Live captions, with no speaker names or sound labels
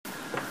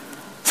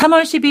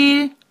3월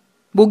 10일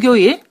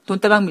목요일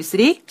돈다방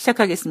미쓰리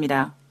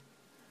시작하겠습니다.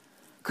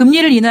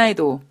 금리를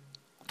인하해도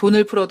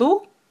돈을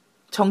풀어도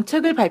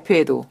정책을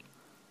발표해도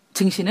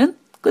증시는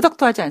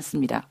끄덕도 하지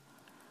않습니다.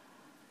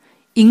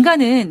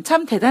 인간은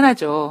참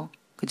대단하죠.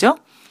 그죠?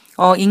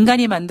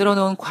 인간이 만들어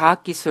놓은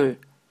과학기술,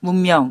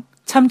 문명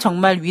참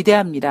정말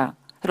위대합니다.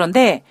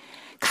 그런데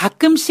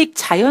가끔씩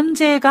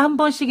자연재해가 한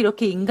번씩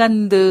이렇게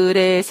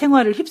인간들의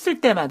생활을 휩쓸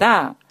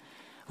때마다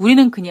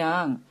우리는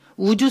그냥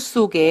우주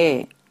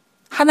속에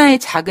하나의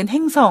작은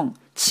행성,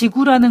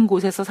 지구라는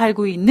곳에서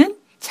살고 있는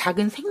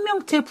작은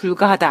생명체에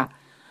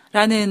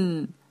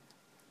불과하다라는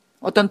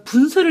어떤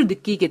분수를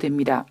느끼게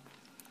됩니다.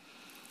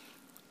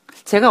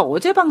 제가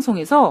어제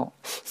방송에서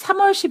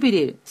 3월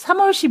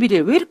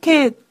 11일 왜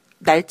이렇게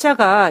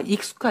날짜가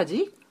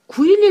익숙하지?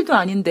 9.11도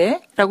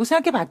아닌데? 라고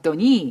생각해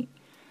봤더니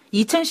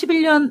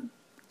 2011년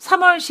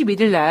 3월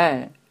 11일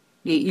날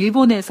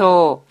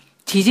일본에서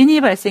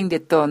지진이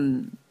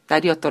발생됐던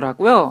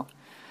날이었더라고요.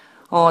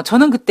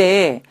 저는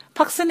그때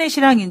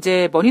팍스넷이랑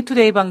이제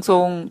머니투데이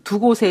방송 두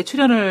곳에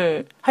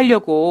출연을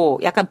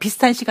하려고 약간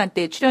비슷한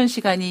시간대에 출연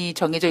시간이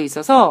정해져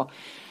있어서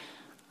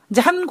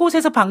이제 한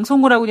곳에서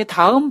방송을 하고 이제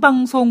다음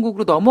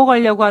방송국으로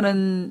넘어가려고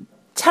하는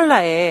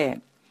찰나에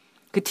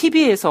그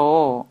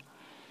TV에서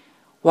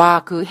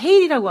와, 그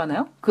헤일이라고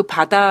하나요? 그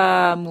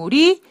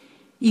바닷물이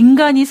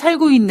인간이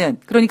살고 있는,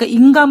 그러니까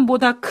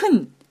인간보다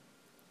큰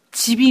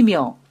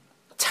집이며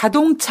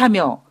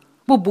자동차며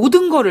뭐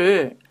모든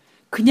거를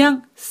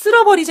그냥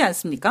쓸어버리지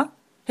않습니까?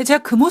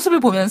 제가 그 모습을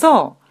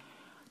보면서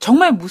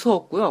정말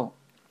무서웠고요.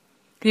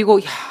 그리고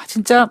야,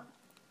 진짜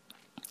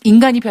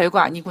인간이 별거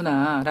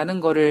아니구나라는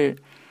거를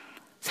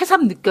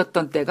새삼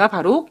느꼈던 때가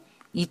바로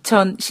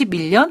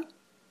 2011년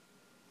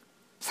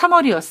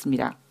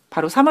 3월이었습니다.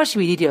 바로 3월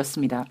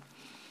 11일이었습니다.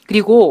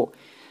 그리고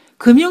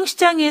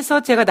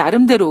금융시장에서 제가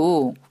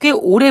나름대로 꽤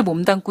오래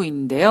몸담고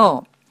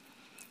있는데요.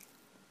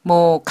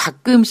 뭐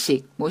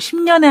가끔씩, 뭐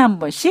 10년에 한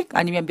번씩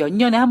아니면 몇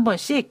년에 한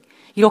번씩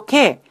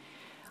이렇게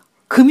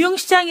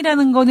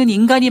금융시장이라는 거는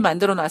인간이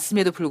만들어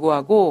놨음에도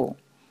불구하고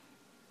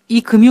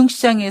이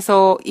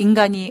금융시장에서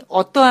인간이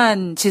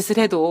어떠한 짓을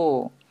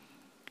해도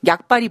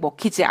약발이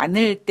먹히지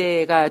않을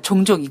때가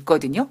종종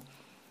있거든요.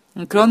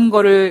 그런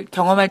거를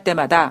경험할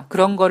때마다,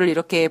 그런 거를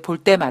이렇게 볼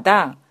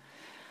때마다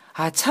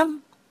아,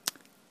 참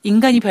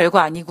인간이 별거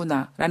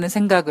아니구나라는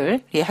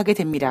생각을 하게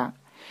됩니다.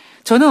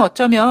 저는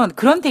어쩌면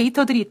그런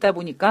데이터들이 있다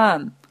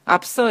보니까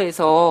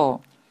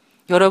앞서에서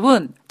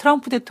여러분,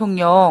 트럼프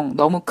대통령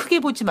너무 크게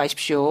보지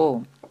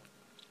마십시오.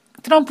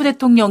 트럼프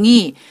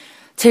대통령이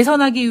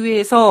재선하기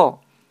위해서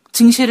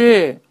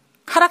증시를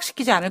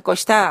하락시키지 않을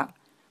것이다.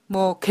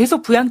 뭐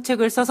계속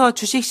부양책을 써서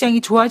주식시장이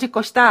좋아질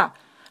것이다.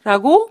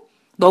 라고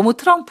너무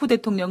트럼프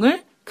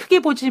대통령을 크게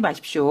보지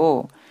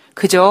마십시오.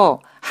 그저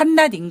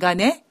한낱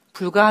인간에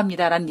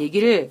불과합니다라는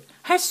얘기를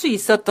할 수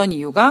있었던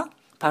이유가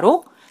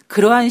바로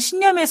그러한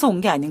신념에서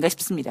온 게 아닌가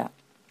싶습니다.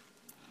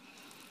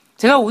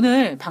 제가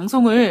오늘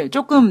방송을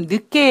조금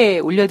늦게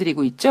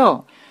올려드리고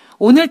있죠.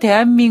 오늘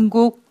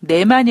대한민국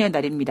내마녀의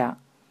날입니다.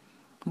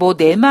 뭐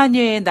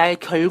내마녀의 날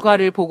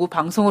결과를 보고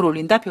방송을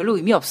올린다 별로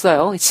의미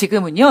없어요.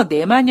 지금은요.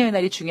 내마녀의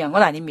날이 중요한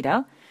건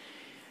아닙니다.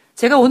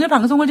 제가 오늘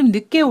방송을 좀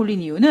늦게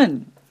올린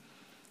이유는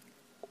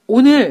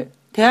오늘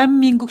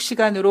대한민국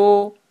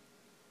시간으로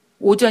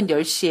오전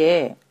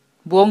 10시에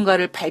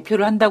무언가를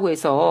발표를 한다고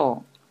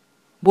해서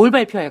뭘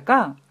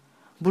발표할까?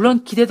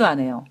 물론 기대도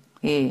안 해요.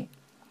 예.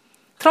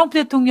 트럼프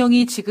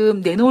대통령이 지금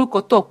내놓을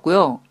것도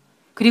없고요.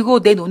 그리고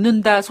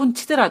내놓는다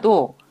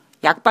손치더라도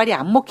약발이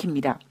안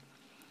먹힙니다.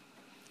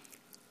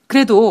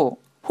 그래도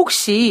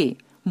혹시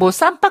뭐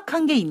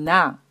쌈박한 게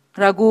있나?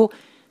 라고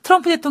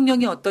트럼프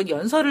대통령이 어떤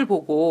연설을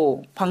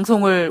보고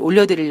방송을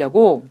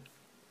올려드리려고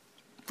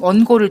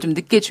원고를 좀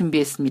늦게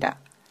준비했습니다.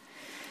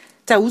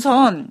 자,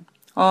 우선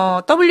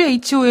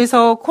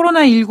WHO에서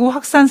코로나19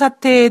 확산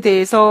사태에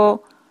대해서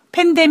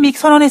팬데믹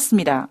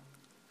선언했습니다.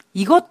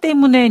 이것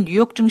때문에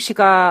뉴욕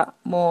증시가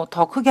뭐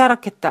더 크게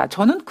하락했다.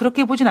 저는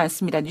그렇게 보진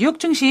않습니다.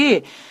 뉴욕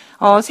증시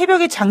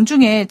새벽에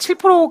장중에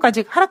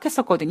 7%까지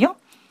하락했었거든요.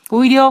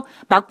 오히려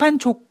막판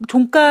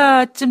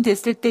종가쯤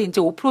됐을 때 이제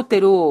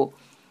 5%대로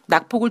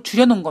낙폭을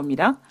줄여놓은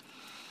겁니다.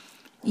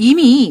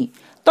 이미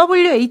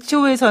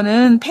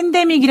WHO에서는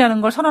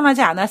팬데믹이라는 걸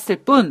선언하지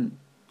않았을 뿐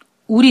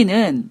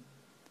우리는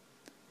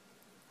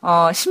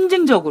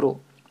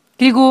심증적으로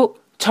그리고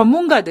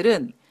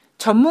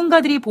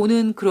전문가들이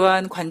보는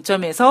그러한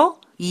관점에서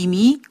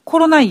이미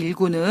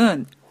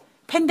코로나19는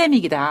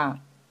팬데믹이다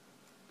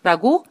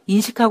라고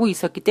인식하고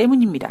있었기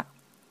때문입니다.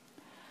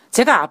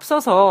 제가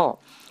앞서서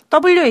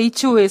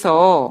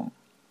WHO에서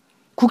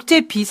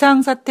국제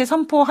비상사태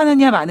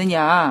선포하느냐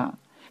마느냐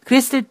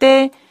그랬을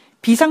때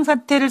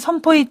비상사태를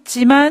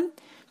선포했지만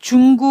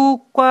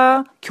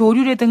중국과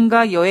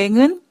교류라든가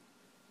여행은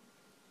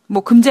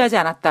뭐 금지하지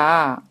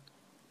않았다.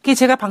 그게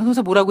제가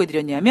방송에서 뭐라고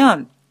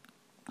해드렸냐면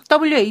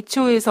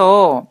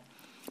WHO에서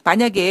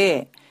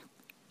만약에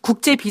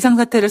국제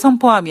비상사태를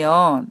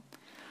선포하면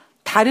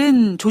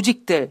다른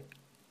조직들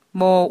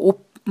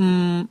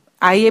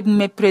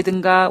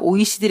IMF라든가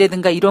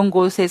OECD라든가 이런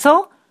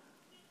곳에서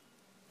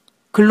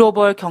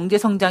글로벌 경제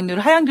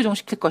성장률을 하향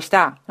조정시킬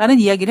것이다 라는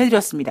이야기를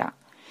해드렸습니다.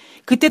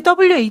 그때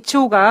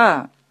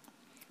WHO가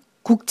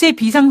국제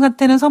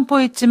비상사태는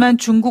선포했지만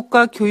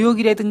중국과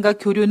교역이라든가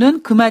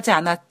교류는 금하지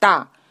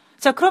않았다.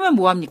 자, 그러면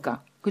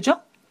뭐합니까?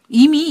 그죠?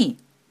 이미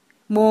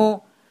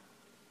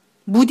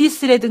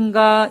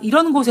무디스라든가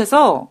이런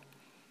곳에서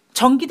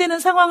전기되는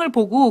상황을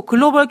보고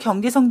글로벌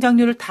경제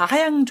성장률을 다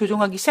하향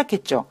조정하기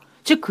시작했죠.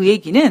 즉 그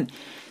얘기는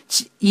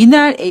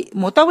이날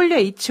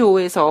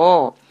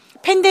WHO에서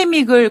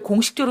팬데믹을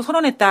공식적으로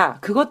선언했다.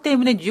 그것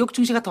때문에 뉴욕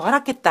증시가 더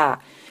하락했다.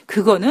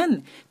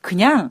 그거는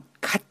그냥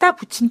갖다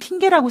붙인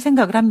핑계라고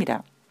생각을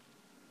합니다.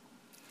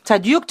 자,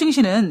 뉴욕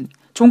증시는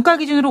종가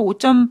기준으로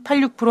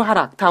 5.86%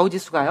 하락,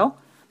 다우지수가요.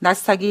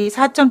 나스닥이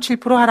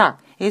 4.7% 하락,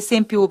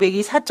 S&P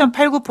 500이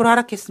 4.89%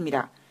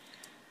 하락했습니다.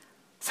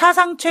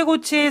 사상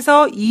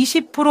최고치에서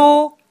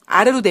 20%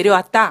 아래로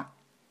내려왔다.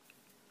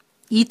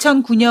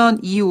 2009년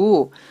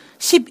이후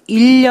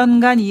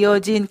 11년간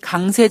이어진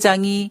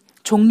강세장이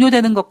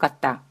종료되는 것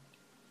같다.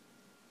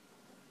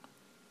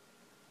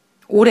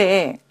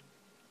 올해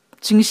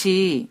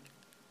증시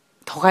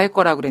더 갈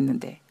거라고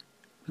그랬는데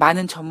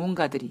많은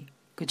전문가들이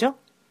그죠?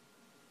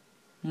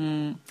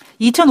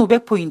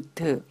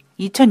 2500포인트,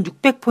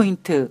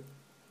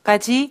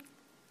 2600포인트까지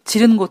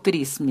지른 곳들이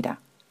있습니다.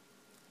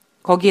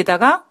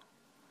 거기에다가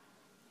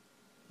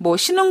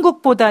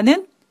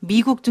신흥국보다는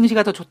미국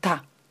증시가 더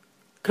좋다.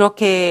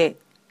 그렇게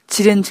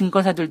지른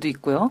증권사들도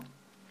있고요.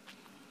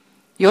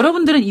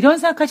 여러분들은 이런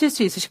생각하실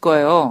수 있으실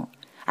거예요.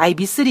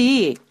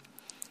 미쓰리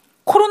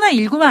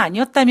코로나19만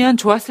아니었다면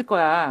좋았을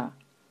거야.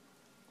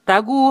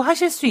 라고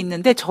하실 수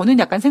있는데 저는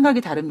약간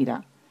생각이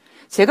다릅니다.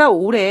 제가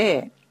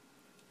올해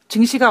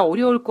증시가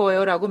어려울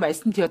거예요 라고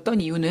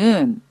말씀드렸던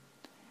이유는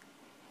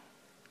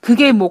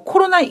그게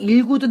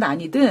코로나19든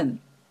아니든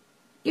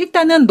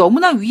일단은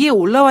너무나 위에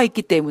올라와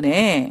있기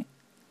때문에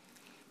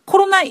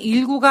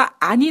코로나19가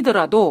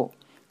아니더라도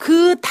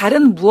그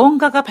다른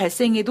무언가가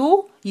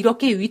발생해도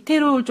이렇게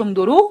위태로울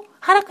정도로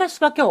하락할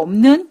수밖에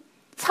없는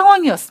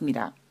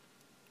상황이었습니다.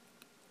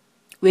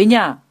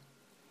 왜냐?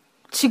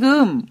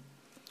 지금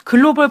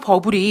글로벌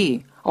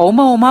버블이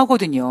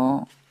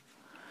어마어마하거든요.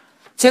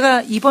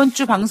 제가 이번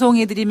주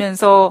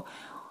방송해드리면서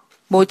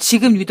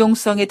지금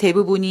유동성의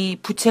대부분이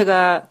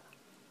부채가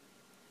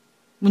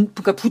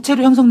그러니까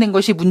부채로 형성된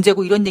것이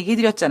문제고 이런 얘기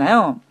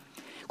해드렸잖아요.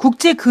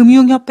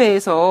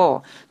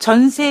 국제금융협회에서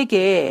전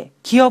세계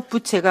기업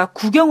부채가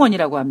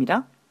 9경원이라고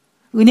합니다.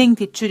 은행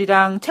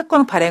대출이랑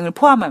채권 발행을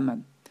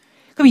포함하면.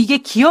 그럼 이게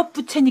기업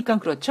부채니까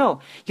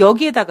그렇죠.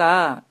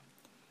 여기에다가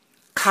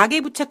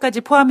가계 부채까지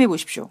포함해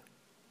보십시오.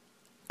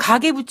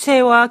 가계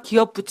부채와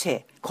기업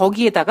부채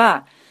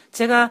거기에다가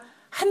제가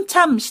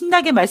한참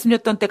신나게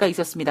말씀드렸던 때가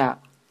있었습니다.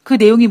 그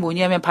내용이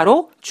뭐냐면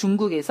바로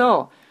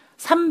중국에서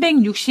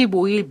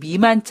 365일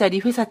미만짜리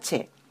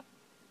회사채.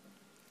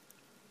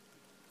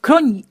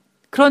 그런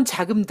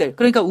자금들.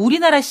 그러니까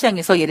우리나라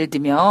시장에서 예를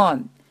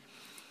들면,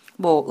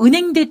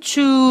 은행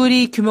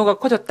대출이 규모가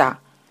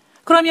커졌다.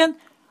 그러면,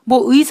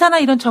 의사나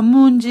이런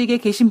전문직에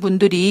계신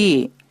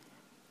분들이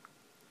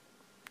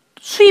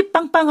수입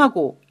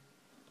빵빵하고,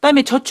 그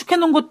다음에 저축해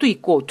놓은 것도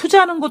있고,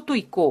 투자하는 것도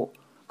있고,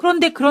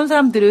 그런데 그런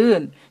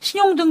사람들은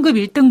신용등급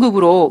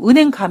 1등급으로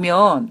은행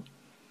가면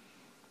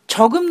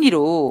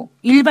저금리로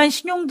일반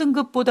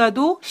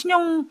신용등급보다도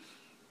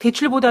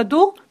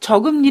신용대출보다도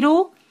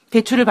저금리로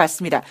대출을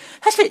받습니다.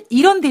 사실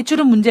이런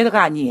대출은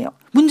문제가 아니에요.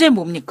 문제는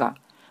뭡니까?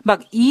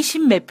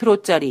 20 몇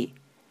프로짜리,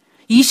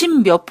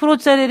 20 몇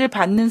프로짜리를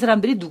받는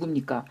사람들이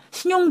누굽니까?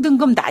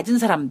 신용등급 낮은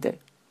사람들.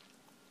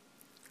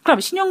 그럼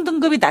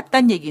신용등급이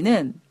낮다는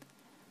얘기는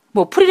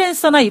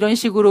프리랜서나 이런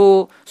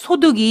식으로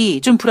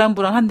소득이 좀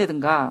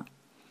불안불안한다든가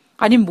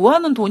아니면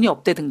모아놓은 돈이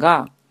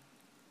없다든가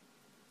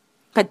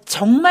그러니까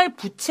정말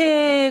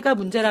부채가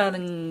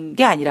문제라는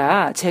게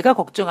아니라 제가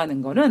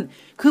걱정하는 거는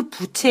그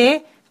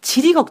부채의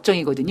질이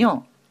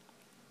걱정이거든요.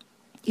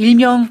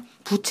 일명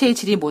부채의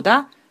질이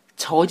뭐다?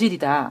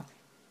 저질이다.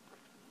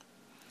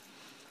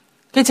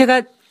 그래서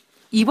제가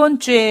이번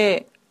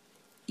주에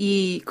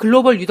이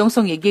글로벌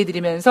유동성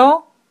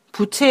얘기해드리면서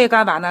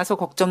부채가 많아서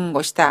걱정인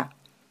것이다.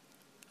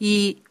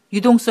 이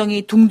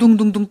유동성이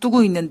둥둥둥둥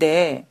뜨고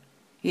있는데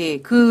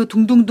그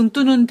둥둥둥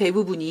뜨는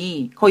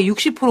대부분이 거의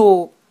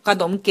 60%가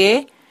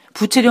넘게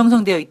부채로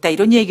형성되어 있다.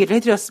 이런 얘기를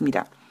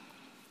해드렸습니다.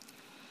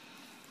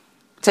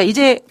 자,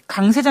 이제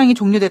강세장이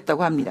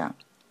종료됐다고 합니다.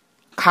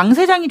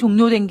 강세장이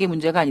종료된 게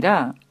문제가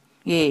아니라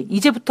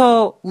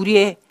이제부터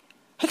우리의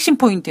핵심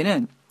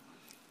포인트는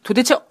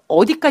도대체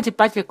어디까지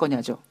빠질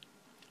거냐죠.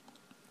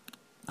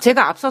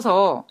 제가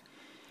앞서서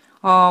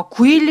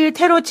 9.11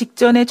 테러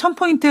직전에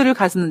 1000포인트를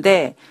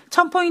갔는데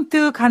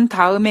 1000포인트 간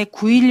다음에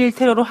 9.11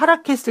 테러로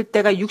하락했을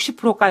때가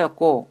 60%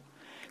 까였고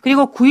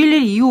그리고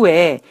 9.11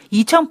 이후에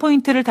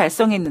 2000포인트를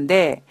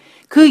달성했는데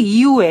그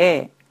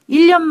이후에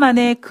 1년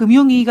만에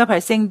금융위기가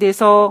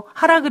발생돼서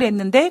하락을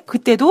했는데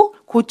그때도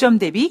고점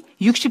대비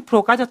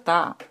 60%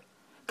 까졌다.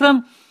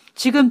 그럼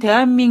지금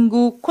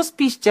대한민국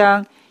코스피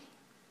시장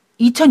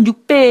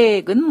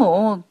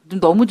 2600은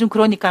너무 좀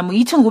그러니까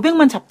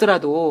 2500만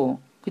잡더라도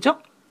그죠?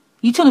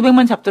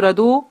 2500만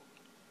잡더라도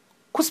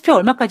코스피가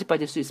얼마까지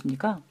빠질 수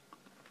있습니까?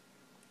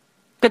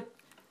 그러니까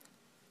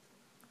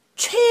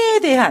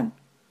최대한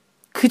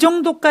그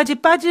정도까지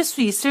빠질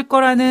수 있을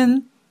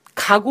거라는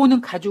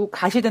각오는 가지고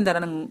가셔야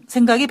된다는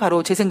생각이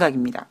바로 제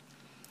생각입니다.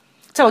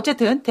 자,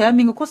 어쨌든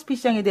대한민국 코스피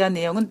시장에 대한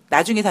내용은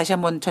나중에 다시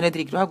한번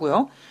전해드리기로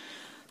하고요.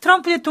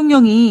 트럼프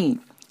대통령이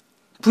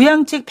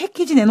부양책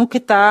패키지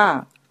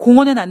내놓겠다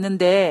공언해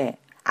놨는데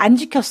안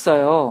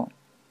지켰어요.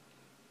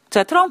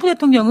 자, 트럼프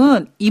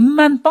대통령은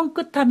입만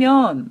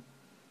뻥끗하면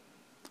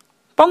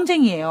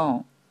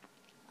뻥쟁이에요.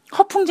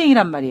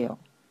 허풍쟁이란 말이에요.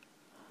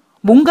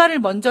 뭔가를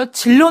먼저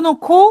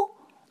질러놓고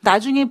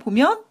나중에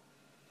보면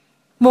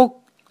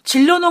뭐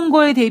질러놓은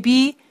거에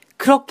대비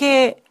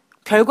그렇게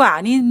별거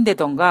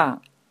아닌데던가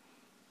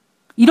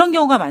이런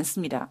경우가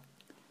많습니다.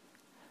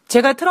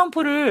 제가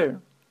트럼프를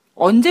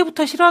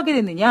언제부터 싫어하게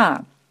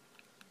됐느냐.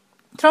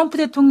 트럼프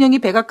대통령이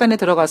백악관에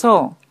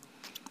들어가서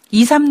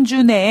 2,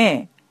 3주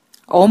내에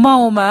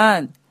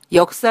어마어마한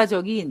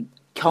역사적인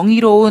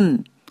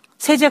경이로운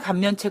세제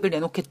감면책을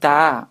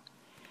내놓겠다.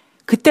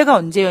 그때가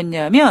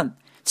언제였냐면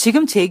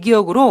지금 제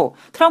기억으로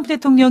트럼프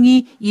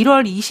대통령이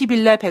 1월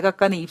 20일 날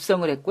백악관에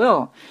입성을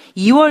했고요.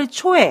 2월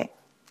초에,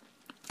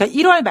 그러니까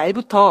 1월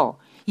말부터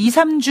 2,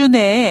 3주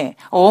내에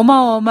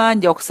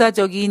어마어마한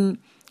역사적인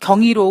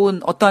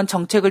경이로운 어떠한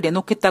정책을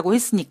내놓겠다고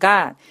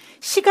했으니까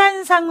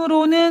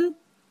시간상으로는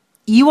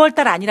 2월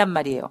달 아니란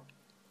말이에요.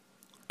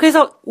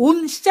 그래서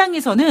온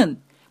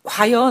시장에서는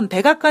과연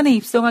백악관에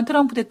입성한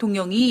트럼프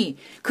대통령이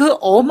그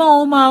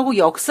어마어마하고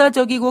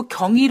역사적이고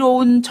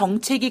경이로운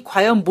정책이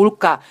과연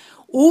뭘까?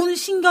 온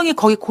신경이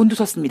거기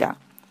곤두섰습니다.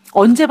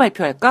 언제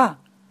발표할까?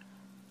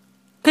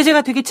 그래서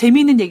제가 되게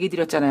재미있는 얘기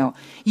드렸잖아요.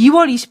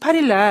 2월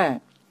 28일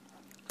날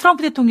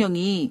트럼프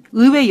대통령이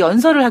의회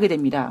연설을 하게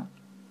됩니다.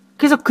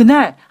 그래서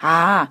그날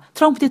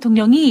트럼프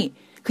대통령이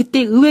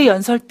그때 의회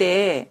연설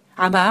때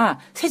아마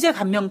세제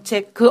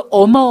감면책 그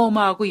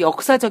어마어마하고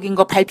역사적인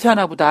거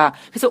발표하나 보다.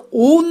 그래서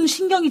온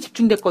신경이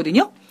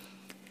집중됐거든요.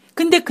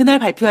 근데 그날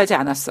발표하지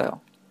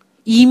않았어요.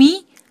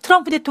 이미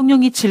트럼프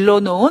대통령이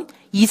질러놓은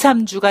 2,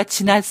 3주가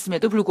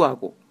지났음에도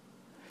불구하고.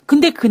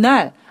 근데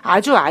그날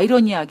아주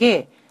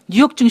아이러니하게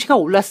뉴욕 증시가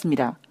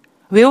올랐습니다.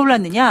 왜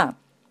올랐느냐?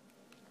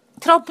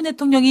 트럼프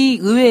대통령이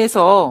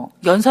의회에서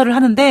연설을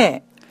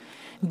하는데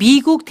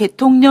미국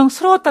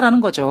대통령스러웠다라는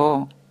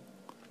거죠.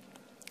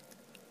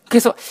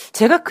 그래서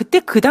제가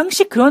그때 그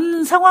당시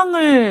그런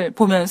상황을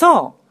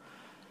보면서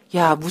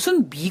야,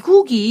 무슨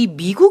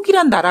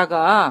미국이란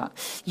나라가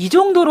이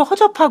정도로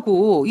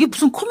허접하고 이게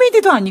무슨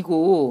코미디도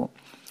아니고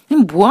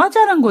뭐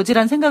하자는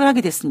거지라는 생각을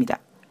하게 됐습니다.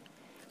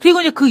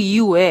 그리고 이제 그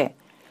이후에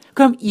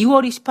그럼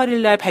 2월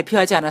 28일 날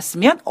발표하지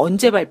않았으면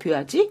언제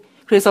발표하지?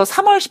 그래서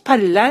 3월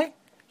 18일 날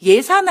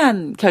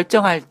예산안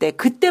결정할 때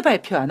그때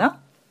발표하나?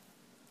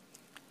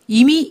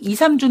 이미 2,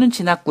 3주는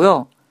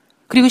지났고요.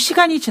 그리고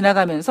시간이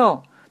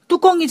지나가면서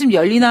뚜껑이 좀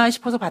열리나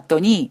싶어서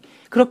봤더니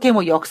그렇게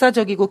뭐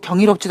역사적이고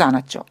경이롭지도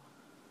않았죠.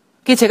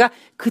 그게 제가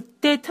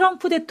그때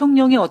트럼프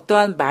대통령의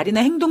어떠한 말이나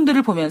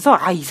행동들을 보면서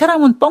이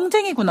사람은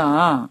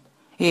뻥쟁이구나.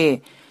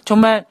 예,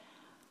 정말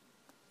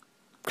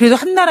그래도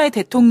한 나라의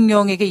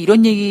대통령에게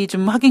이런 얘기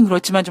좀 하긴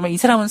그렇지만 정말 이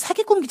사람은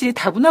사기꾼 기질이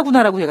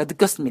다분하구나라고 제가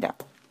느꼈습니다.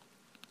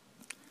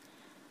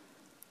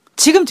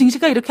 지금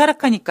증시가 이렇게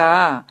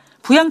하락하니까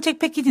부양책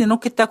패키지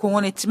내놓겠다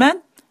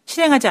공언했지만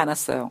실행하지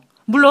않았어요.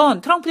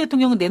 물론 트럼프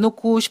대통령은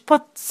내놓고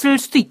싶었을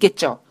수도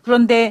있겠죠.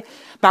 그런데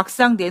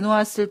막상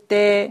내놓았을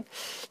때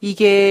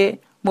이게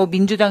뭐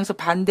민주당에서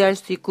반대할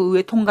수도 있고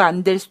의회 통과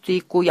안 될 수도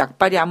있고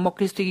약발이 안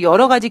먹힐 수도 있고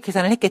여러 가지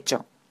계산을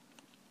했겠죠.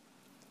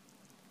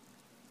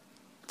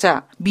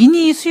 자,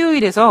 미니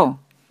수요일에서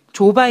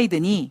조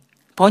바이든이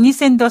버니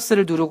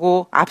샌더스를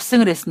누르고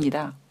압승을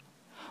했습니다.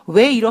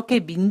 왜 이렇게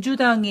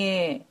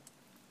민주당의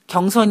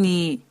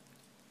경선이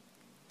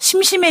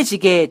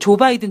심심해지게 조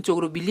바이든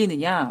쪽으로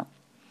밀리느냐?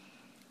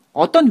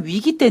 어떤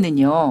위기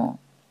때는요.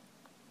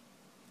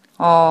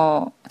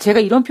 제가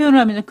이런 표현을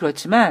하면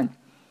그렇지만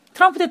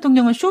트럼프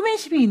대통령은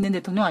쇼맨십이 있는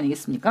대통령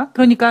아니겠습니까?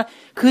 그러니까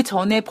그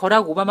전에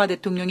버락 오바마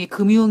대통령이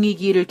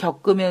금융위기를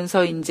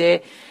겪으면서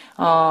이제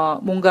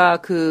뭔가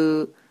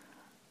그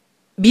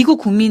미국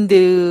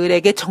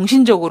국민들에게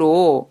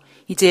정신적으로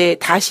이제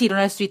다시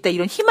일어날 수 있다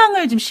이런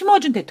희망을 좀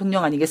심어준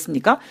대통령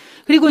아니겠습니까?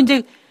 그리고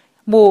이제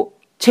뭐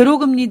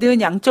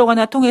제로금리든 양적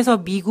완화 통해서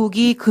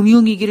미국이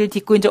금융위기를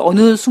딛고 이제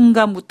어느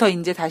순간부터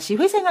이제 다시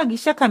회생하기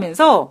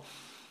시작하면서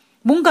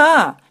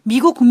뭔가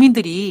미국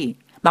국민들이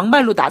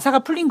막말로 나사가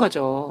풀린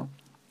거죠.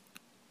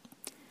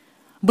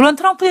 물론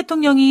트럼프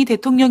대통령이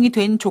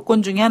된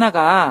조건 중에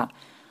하나가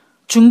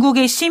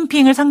중국의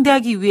시진핑을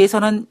상대하기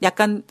위해서는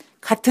약간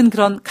같은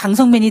그런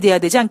강성맨이 돼야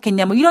되지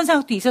않겠냐 뭐 이런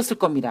생각도 있었을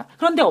겁니다.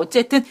 그런데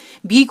어쨌든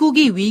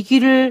미국이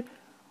위기를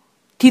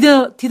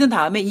디든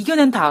다음에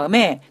이겨낸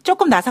다음에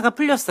조금 나사가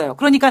풀렸어요.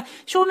 그러니까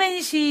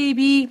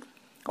쇼맨십이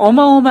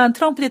어마어마한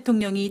트럼프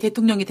대통령이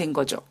된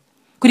거죠.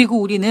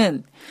 그리고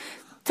우리는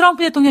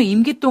트럼프 대통령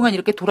임기 동안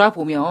이렇게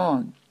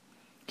돌아보면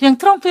그냥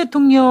트럼프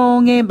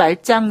대통령의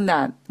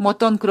말장난, 뭐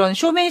어떤 그런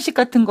쇼맨십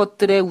같은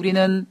것들에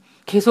우리는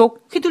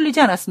계속 휘둘리지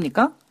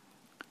않았습니까?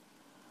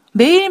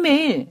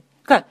 매일매일,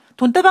 그러니까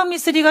돈다방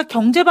미쓰리가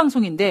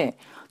경제방송인데,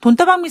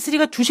 돈다방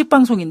미쓰리가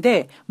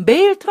주식방송인데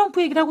매일 트럼프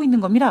얘기를 하고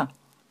있는 겁니다.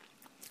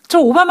 저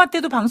오바마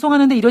때도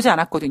방송하는데 이러지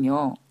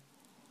않았거든요.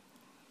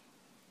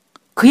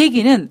 그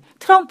얘기는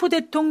트럼프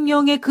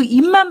대통령의 그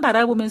입만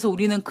바라보면서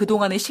우리는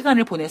그동안의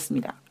시간을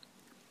보냈습니다.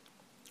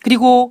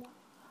 그리고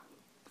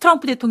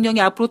트럼프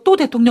대통령이 앞으로 또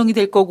대통령이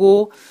될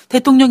거고,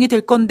 대통령이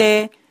될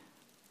건데,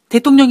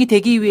 대통령이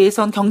되기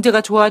위해선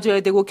경제가 좋아져야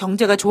되고,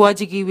 경제가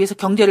좋아지기 위해서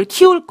경제를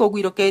키울 거고,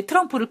 이렇게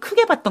트럼프를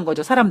크게 봤던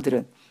거죠,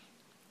 사람들은.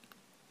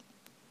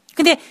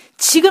 근데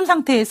지금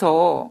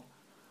상태에서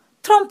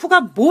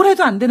트럼프가 뭘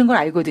해도 안 되는 걸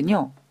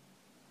알거든요.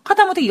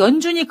 하다못해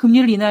연준이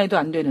금리를 인하해도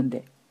안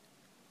되는데.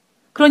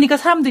 그러니까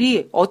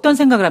사람들이 어떤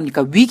생각을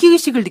합니까?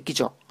 위기의식을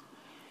느끼죠.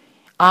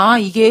 아,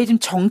 이게 지금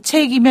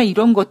정책이며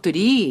이런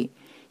것들이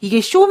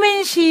이게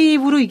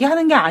쇼맨십으로 이게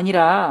하는 게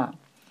아니라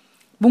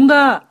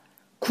뭔가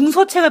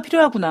궁서체가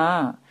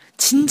필요하구나.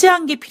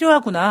 진지한 게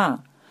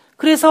필요하구나.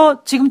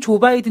 그래서 지금 조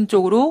바이든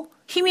쪽으로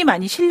힘이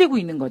많이 실리고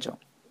있는 거죠.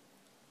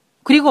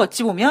 그리고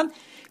어찌 보면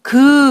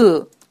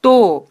그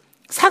또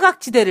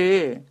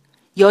사각지대를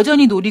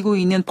여전히 노리고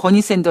있는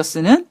버니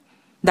샌더스는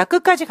나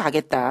끝까지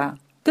가겠다.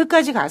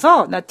 끝까지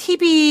가서 나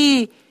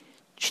TV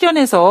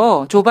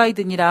출연해서 조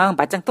바이든이랑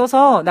맞짱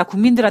떠서 나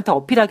국민들한테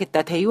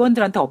어필하겠다.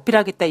 대의원들한테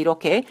어필하겠다.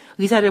 이렇게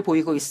의사를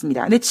보이고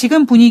있습니다. 근데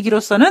지금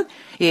분위기로서는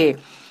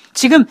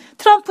지금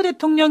트럼프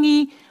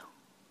대통령이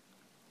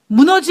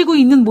무너지고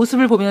있는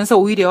모습을 보면서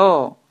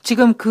오히려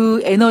지금 그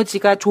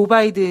에너지가 조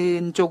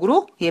바이든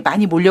쪽으로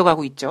많이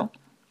몰려가고 있죠.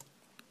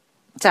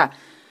 자,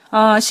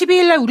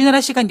 12일 날 우리나라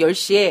시간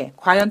 10시에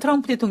과연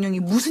트럼프 대통령이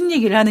무슨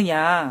얘기를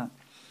하느냐.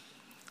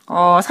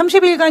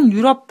 30일간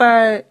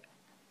유럽발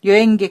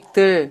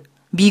여행객들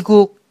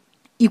미국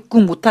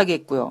입국 못하게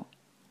했고요.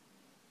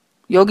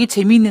 여기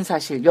재미있는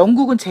사실,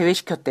 영국은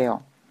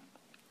제외시켰대요.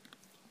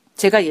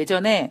 제가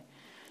예전에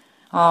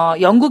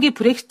영국이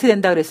브렉시트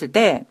된다 그랬을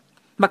때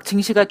막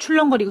증시가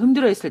출렁거리고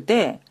힘들어했을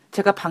때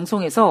제가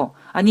방송에서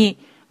아니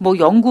뭐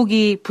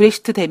영국이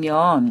브렉시트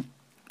되면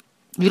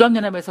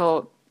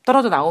유럽연합에서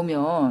떨어져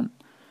나오면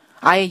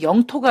아예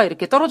영토가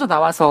이렇게 떨어져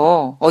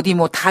나와서 어디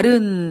뭐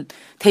다른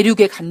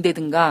대륙에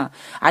간다든가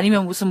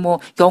아니면 무슨 뭐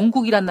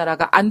영국이란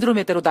나라가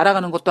안드로메다로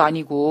날아가는 것도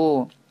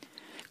아니고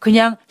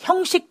그냥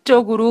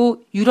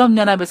형식적으로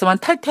유럽연합에서만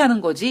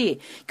탈퇴하는 거지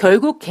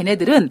결국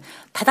걔네들은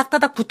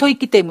다닥다닥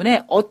붙어있기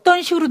때문에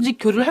어떤 식으로든지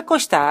교류를 할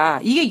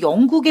것이다. 이게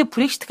영국의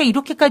브렉시트가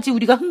이렇게까지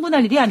우리가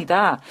흥분할 일이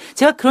아니다.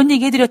 제가 그런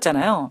얘기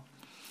해드렸잖아요.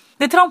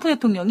 근데 트럼프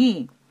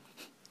대통령이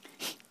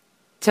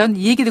전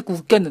이 얘기 듣고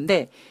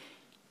웃겼는데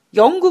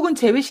영국은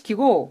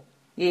제외시키고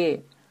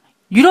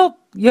유럽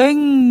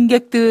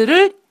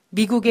여행객들을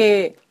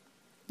미국에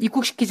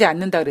입국시키지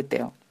않는다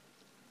그랬대요.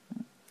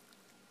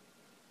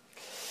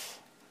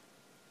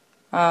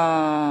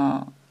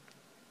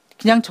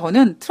 그냥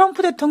저는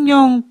트럼프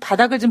대통령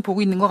바닥을 좀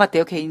보고 있는 것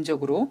같아요,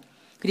 개인적으로.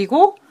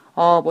 그리고,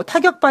 뭐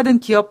타격받은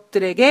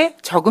기업들에게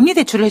저금리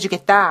대출을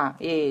해주겠다.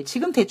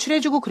 지금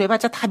대출해주고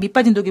그래봤자 다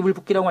밑빠진 독이 물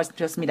붓기라고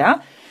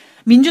말씀드렸습니다.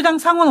 민주당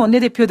상원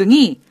원내대표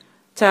등이,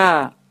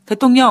 자,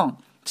 대통령,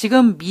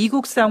 지금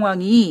미국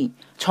상황이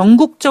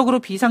전국적으로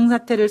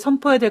비상사태를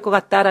선포해야 될 것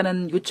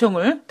같다라는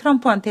요청을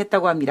트럼프한테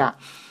했다고 합니다.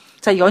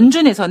 자,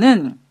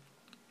 연준에서는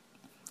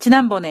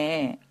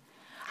지난번에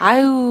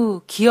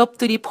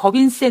기업들이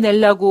법인세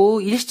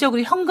내려고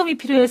일시적으로 현금이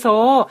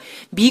필요해서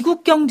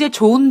미국 경제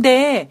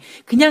좋은데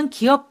그냥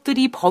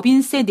기업들이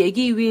법인세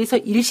내기 위해서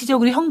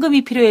일시적으로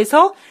현금이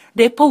필요해서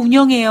레포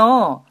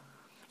운영해요.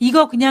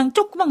 이거 그냥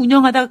조금만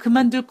운영하다가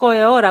그만둘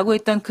거예요. 라고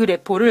했던 그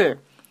레포를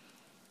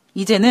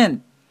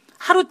이제는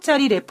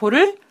하루짜리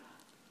레포를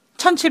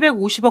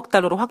 1,750억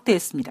달러로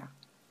확대했습니다.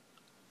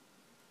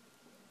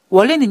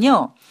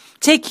 원래는요.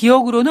 제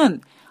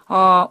기억으로는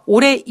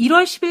올해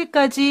 1월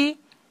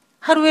 10일까지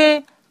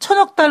하루에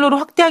 1,000억 달러로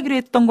확대하기로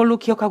했던 걸로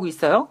기억하고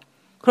있어요.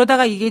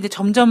 그러다가 이게 이제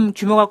점점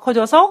규모가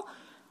커져서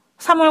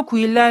 3월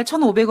 9일 날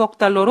 1,500억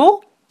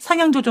달러로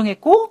상향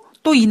조정했고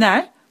또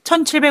이날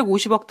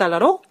 1,750억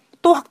달러로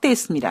또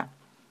확대했습니다.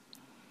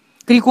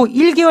 그리고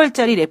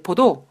 1개월짜리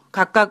레포도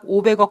각각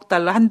 500억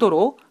달러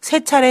한도로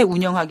 3차례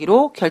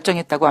운영하기로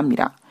결정했다고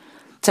합니다.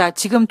 자,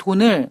 지금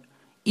돈을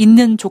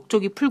있는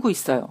족족이 풀고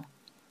있어요.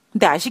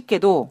 근데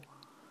아쉽게도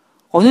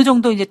어느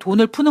정도 이제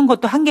돈을 푸는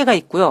것도 한계가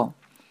있고요.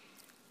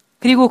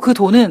 그리고 그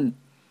돈은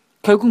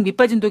결국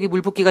밑빠진 독이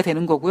물붓기가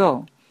되는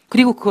거고요.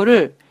 그리고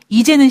그거를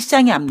이제는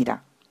시장이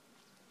압니다.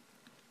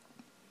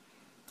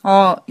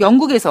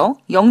 영국에서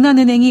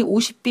영란은행이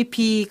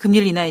 50bp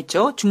금리를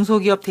인하했죠.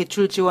 중소기업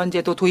대출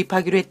지원제도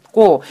도입하기로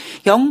했고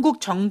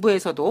영국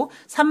정부에서도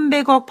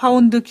 300억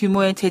파운드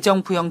규모의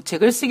재정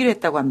부양책을 쓰기로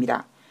했다고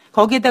합니다.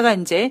 거기에다가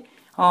이제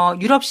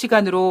유럽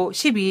시간으로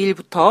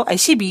 12일이죠.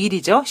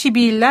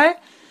 12일 날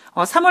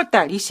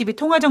 3월달 ECB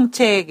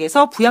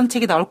통화정책에서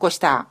부양책이 나올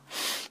것이다.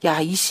 야,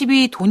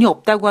 ECB 돈이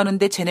없다고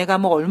하는데 쟤네가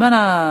뭐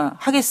얼마나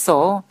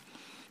하겠어.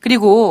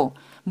 그리고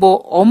뭐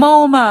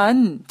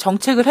어마어마한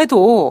정책을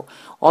해도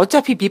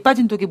어차피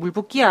밑빠진 독이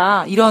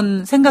물붓기야.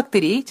 이런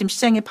생각들이 지금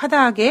시장에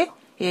파다하게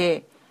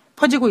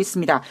퍼지고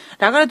있습니다.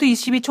 라가르도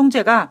ECB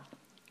총재가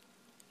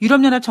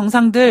유럽연합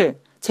정상들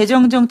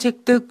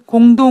재정정책 등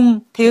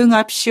공동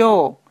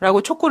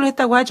대응합시오라고 촉구를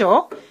했다고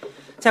하죠.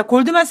 자,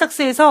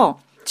 골드만삭스에서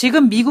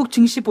지금 미국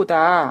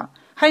증시보다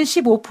한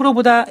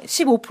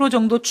 15%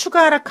 정도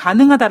추가 하락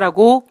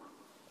가능하다라고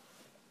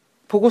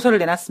보고서를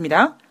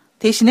내놨습니다.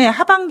 대신에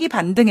하반기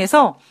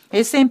반등에서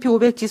S&P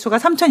 500 지수가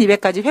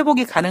 3,200까지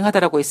회복이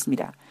가능하다라고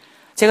했습니다.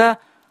 제가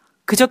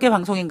그저께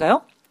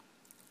방송인가요?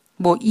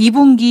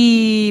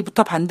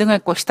 2분기부터 반등할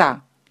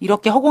것이다.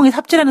 이렇게 허공에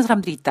삽질하는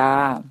사람들이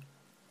있다.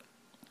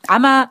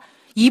 아마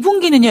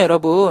 2분기는요,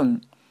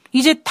 여러분.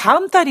 이제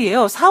다음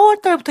달이에요.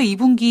 4월 달부터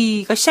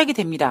 2분기가 시작이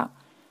됩니다.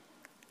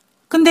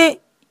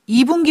 근데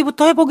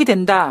 2분기부터 회복이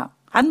된다.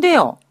 안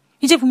돼요.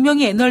 이제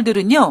분명히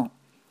애널들은요,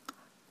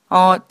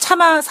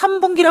 차마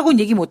 3분기라고는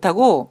얘기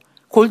못하고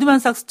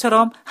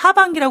골드만삭스처럼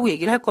하반기라고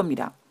얘기를 할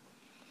겁니다.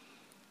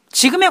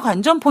 지금의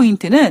관전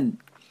포인트는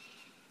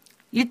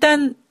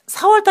일단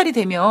 4월 달이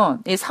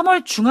되면,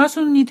 3월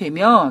중하순이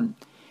되면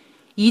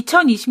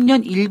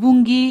 2020년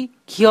 1분기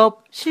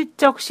기업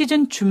실적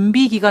시즌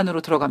준비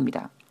기간으로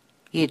들어갑니다.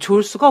 예,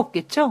 좋을 수가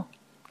없겠죠?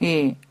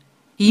 예.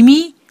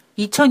 이미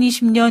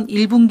 2020년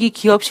 1분기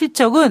기업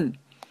실적은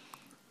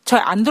저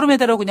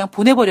안드로메다로 그냥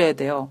보내버려야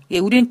돼요. 예,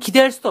 우리는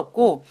기대할 수도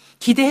없고,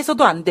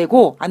 기대해서도 안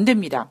되고, 안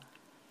됩니다.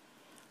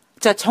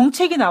 자,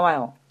 정책이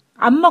나와요.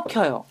 안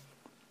먹혀요.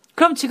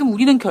 그럼 지금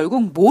우리는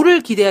결국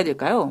뭐를 기대해야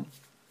될까요?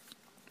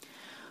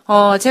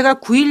 제가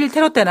 9.11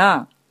 테러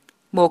때나,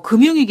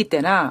 금융위기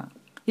때나,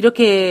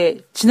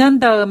 이렇게 지난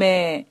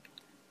다음에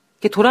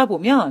이렇게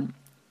돌아보면,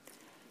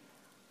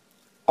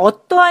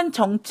 어떠한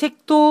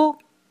정책도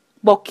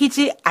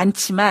먹히지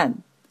않지만,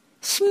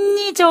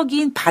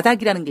 심리적인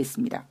바닥이라는 게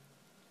있습니다.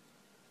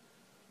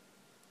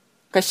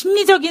 그러니까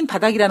심리적인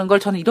바닥이라는 걸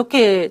저는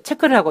이렇게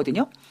체크를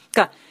하거든요.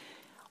 그러니까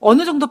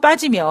어느 정도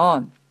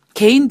빠지면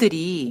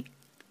개인들이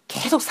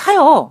계속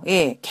사요.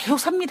 예, 계속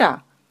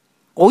삽니다.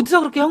 어디서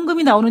그렇게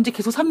현금이 나오는지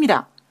계속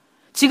삽니다.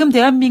 지금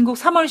대한민국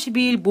 3월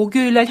 12일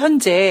목요일 날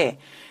현재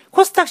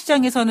코스닥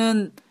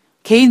시장에서는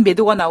개인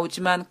매도가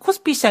나오지만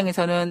코스피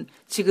시장에서는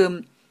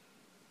지금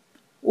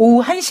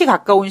오후 1시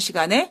가까운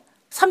시간에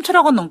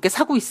 3천억 원 넘게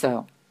사고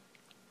있어요.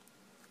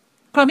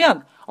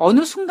 그러면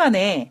어느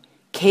순간에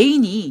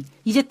개인이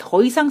이제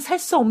더 이상 살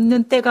수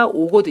없는 때가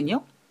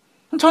오거든요.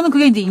 저는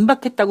그게 이제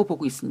임박했다고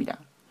보고 있습니다.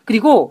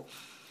 그리고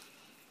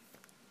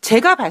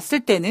제가 봤을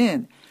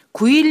때는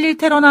 9.11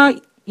 테러나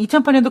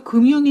 2008년도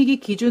금융위기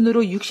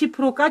기준으로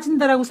 60%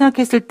 까진다라고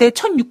생각했을 때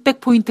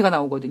 1600포인트가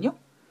나오거든요.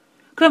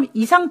 그럼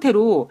이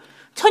상태로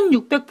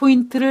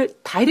 1600포인트를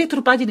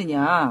다이렉트로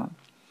빠지느냐,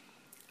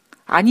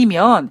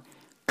 아니면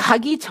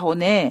가기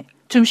전에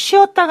좀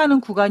쉬었다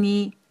가는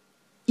구간이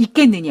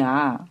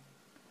있겠느냐.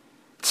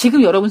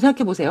 지금 여러분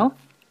생각해 보세요.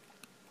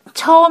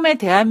 처음에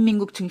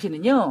대한민국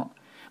증시는요,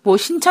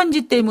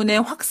 신천지 때문에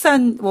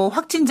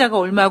확진자가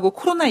얼마고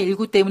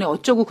코로나19 때문에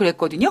어쩌고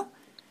그랬거든요.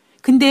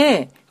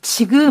 근데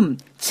지금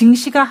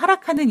증시가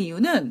하락하는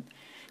이유는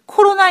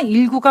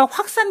코로나19가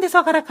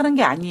확산돼서 하락하는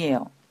게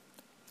아니에요.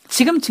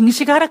 지금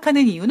증시가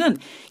하락하는 이유는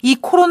이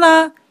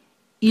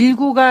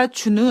코로나19가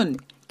주는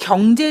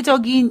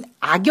경제적인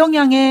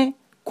악영향에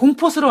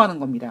공포스러워하는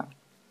겁니다.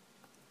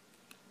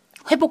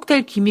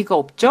 회복될 기미가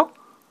없죠?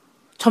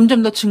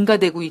 점점 더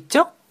증가되고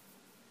있죠?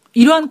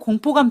 이러한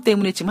공포감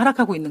때문에 지금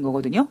하락하고 있는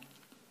거거든요.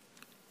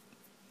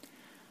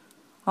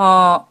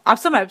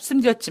 앞서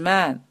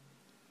말씀드렸지만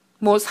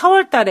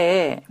 4월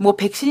달에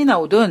백신이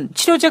나오든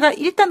치료제가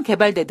일단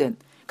개발되든,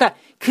 그러니까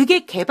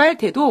그게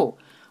개발돼도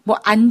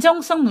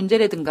안정성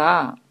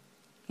문제라든가,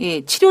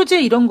 예,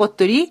 치료제 이런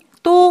것들이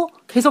또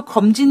계속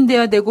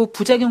검진돼야 되고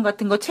부작용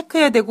같은 거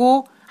체크해야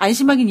되고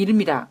안심하긴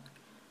이릅니다.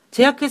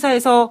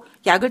 제약회사에서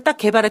약을 딱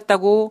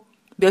개발했다고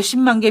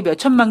몇십만 개,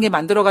 몇천만 개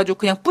만들어가지고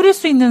그냥 뿌릴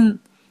수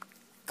있는,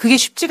 그게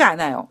쉽지가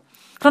않아요.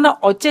 그러나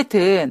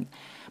어쨌든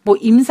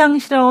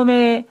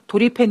임상실험에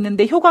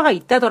돌입했는데 효과가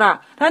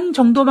있다더라라는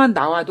정도만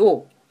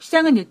나와도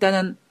시장은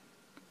일단은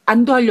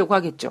안도하려고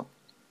하겠죠.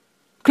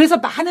 그래서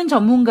많은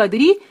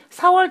전문가들이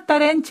 4월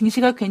달엔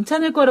증시가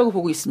괜찮을 거라고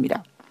보고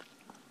있습니다.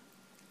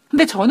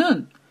 근데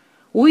저는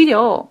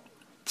오히려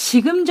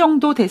지금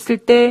정도 됐을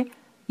때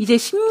이제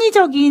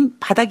심리적인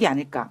바닥이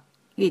아닐까.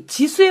 이게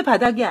지수의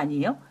바닥이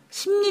아니에요.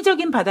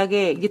 심리적인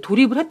바닥에 이제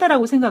돌입을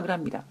했다라고 생각을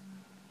합니다.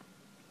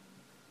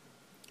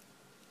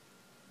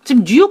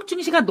 지금 뉴욕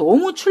증시가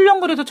너무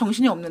출렁거려서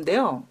정신이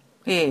없는데요.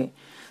 예.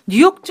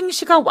 뉴욕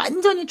증시가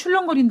완전히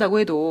출렁거린다고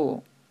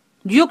해도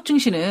뉴욕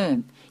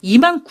증시는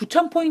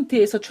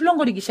 29,000포인트에서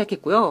출렁거리기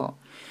시작했고요.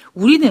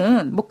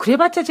 우리는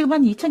그래봤자 지금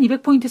한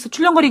 2,200포인트에서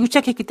출렁거리기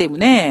시작했기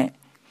때문에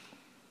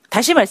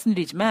다시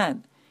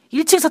말씀드리지만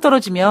 1층에서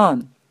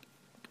떨어지면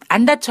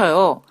안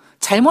다쳐요.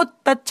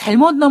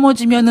 잘못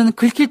넘어지면은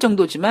긁힐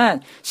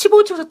정도지만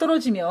 15층에서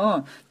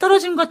떨어지면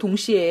떨어짐과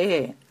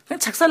동시에 그냥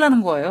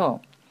작살나는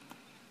거예요.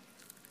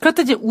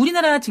 그렇듯이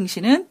우리나라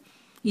증시는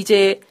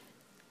이제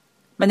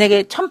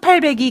만약에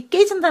 1800이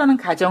깨진다는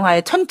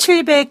가정하에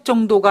 1700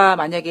 정도가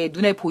만약에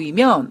눈에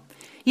보이면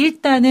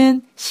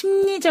일단은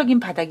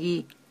심리적인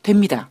바닥이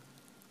됩니다.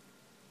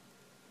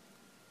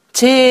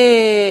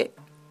 제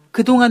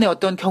그동안의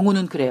어떤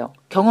경우는 그래요.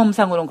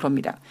 경험상으로는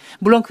그럽니다.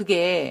 물론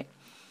그게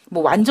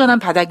뭐 완전한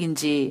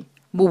바닥인지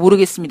뭐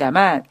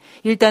모르겠습니다만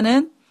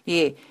일단은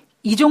예,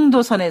 이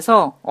정도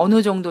선에서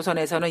어느 정도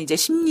선에서는 이제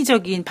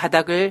심리적인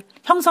바닥을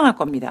형성할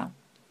겁니다.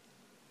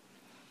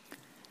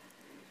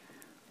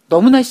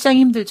 너무나 시장이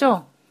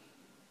힘들죠?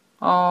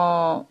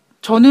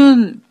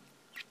 저는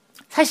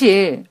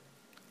사실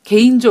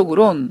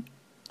개인적으로는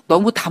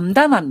너무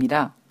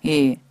담담합니다.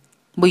 예.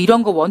 뭐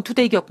이런 거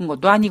원투데이 겪은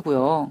것도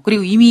아니고요.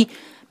 그리고 이미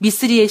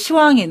미쓰리의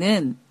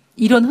시황에는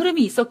이런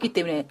흐름이 있었기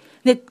때문에.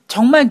 근데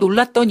정말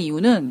놀랐던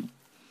이유는,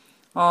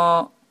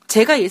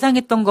 제가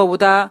예상했던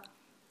것보다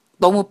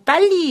너무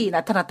빨리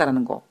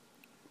나타났다는 거.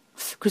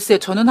 글쎄요,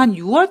 저는 한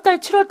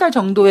 6월달, 7월달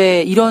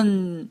정도에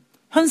이런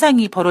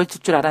현상이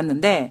벌어질 줄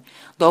알았는데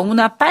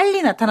너무나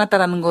빨리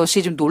나타났다는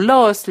것이 좀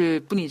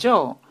놀라웠을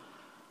뿐이죠.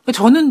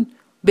 저는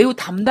매우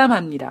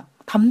담담합니다.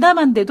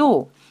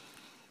 담담한데도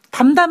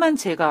담담한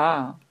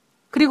제가,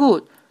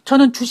 그리고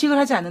저는 주식을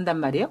하지 않는단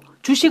말이에요.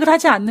 주식을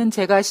하지 않는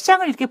제가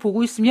시장을 이렇게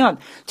보고 있으면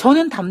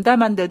저는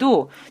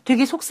담담한데도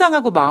되게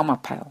속상하고 마음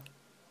아파요.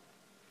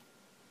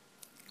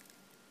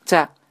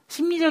 자,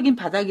 심리적인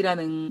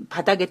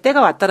바닥에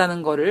때가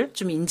왔다라는 거를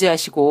좀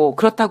인지하시고,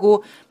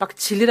 그렇다고 막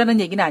질리라는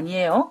얘기는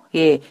아니에요.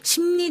 예,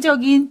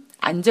 심리적인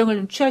안정을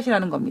좀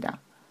취하시라는 겁니다.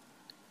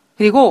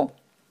 그리고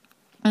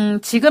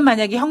지금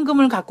만약에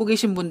현금을 갖고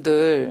계신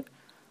분들,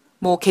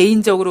 뭐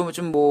개인적으로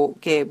좀 뭐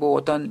이렇게 뭐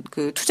어떤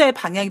그 투자의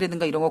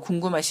방향이라든가 이런 거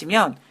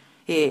궁금하시면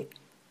예,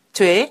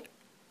 저의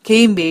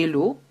개인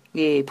메일로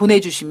예,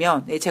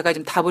 보내주시면 예, 제가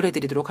좀 답을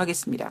해드리도록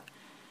하겠습니다.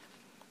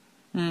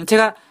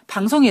 제가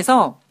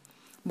방송에서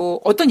뭐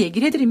어떤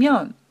얘기를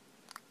해드리면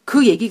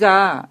그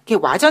얘기가 이렇게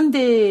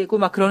와전되고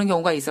막 그러는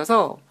경우가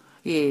있어서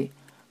예,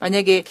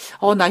 만약에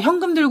나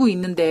현금 들고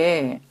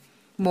있는데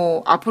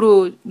뭐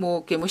앞으로 뭐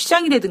이렇게 뭐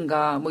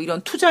시장이라든가 뭐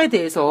이런 투자에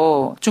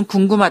대해서 좀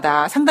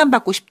궁금하다,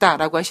 상담받고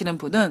싶다라고 하시는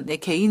분은 네,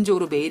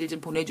 개인적으로 메일을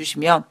좀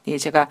보내주시면 예,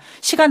 제가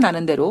시간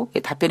나는 대로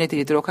예, 답변해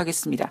드리도록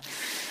하겠습니다.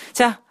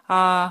 자,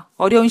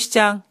 어려운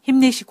시장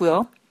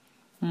힘내시고요.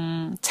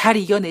 잘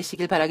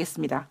이겨내시길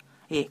바라겠습니다.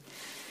 예.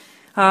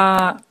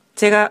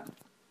 제가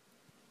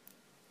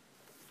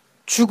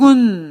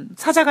죽은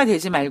사자가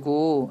되지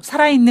말고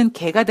살아있는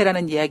개가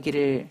되라는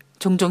이야기를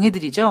종종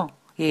해드리죠.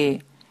 예.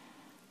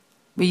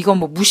 이건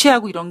뭐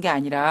무시하고 이런 게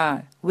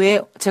아니라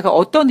왜 제가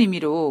어떤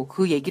의미로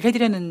그 얘기를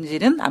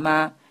해드렸는지는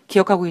아마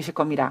기억하고 계실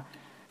겁니다.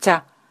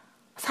 자,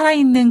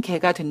 살아있는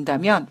개가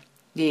된다면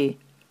예,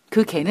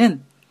 그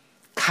개는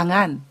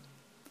강한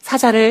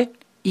사자를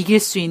이길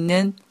수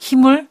있는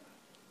힘을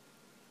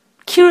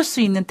키울 수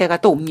있는 때가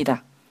또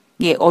옵니다.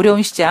 예,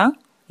 어려운 시장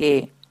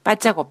예,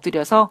 바짝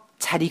엎드려서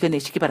잘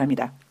이겨내시기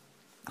바랍니다.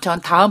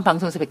 전 다음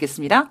방송에서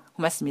뵙겠습니다.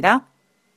 고맙습니다.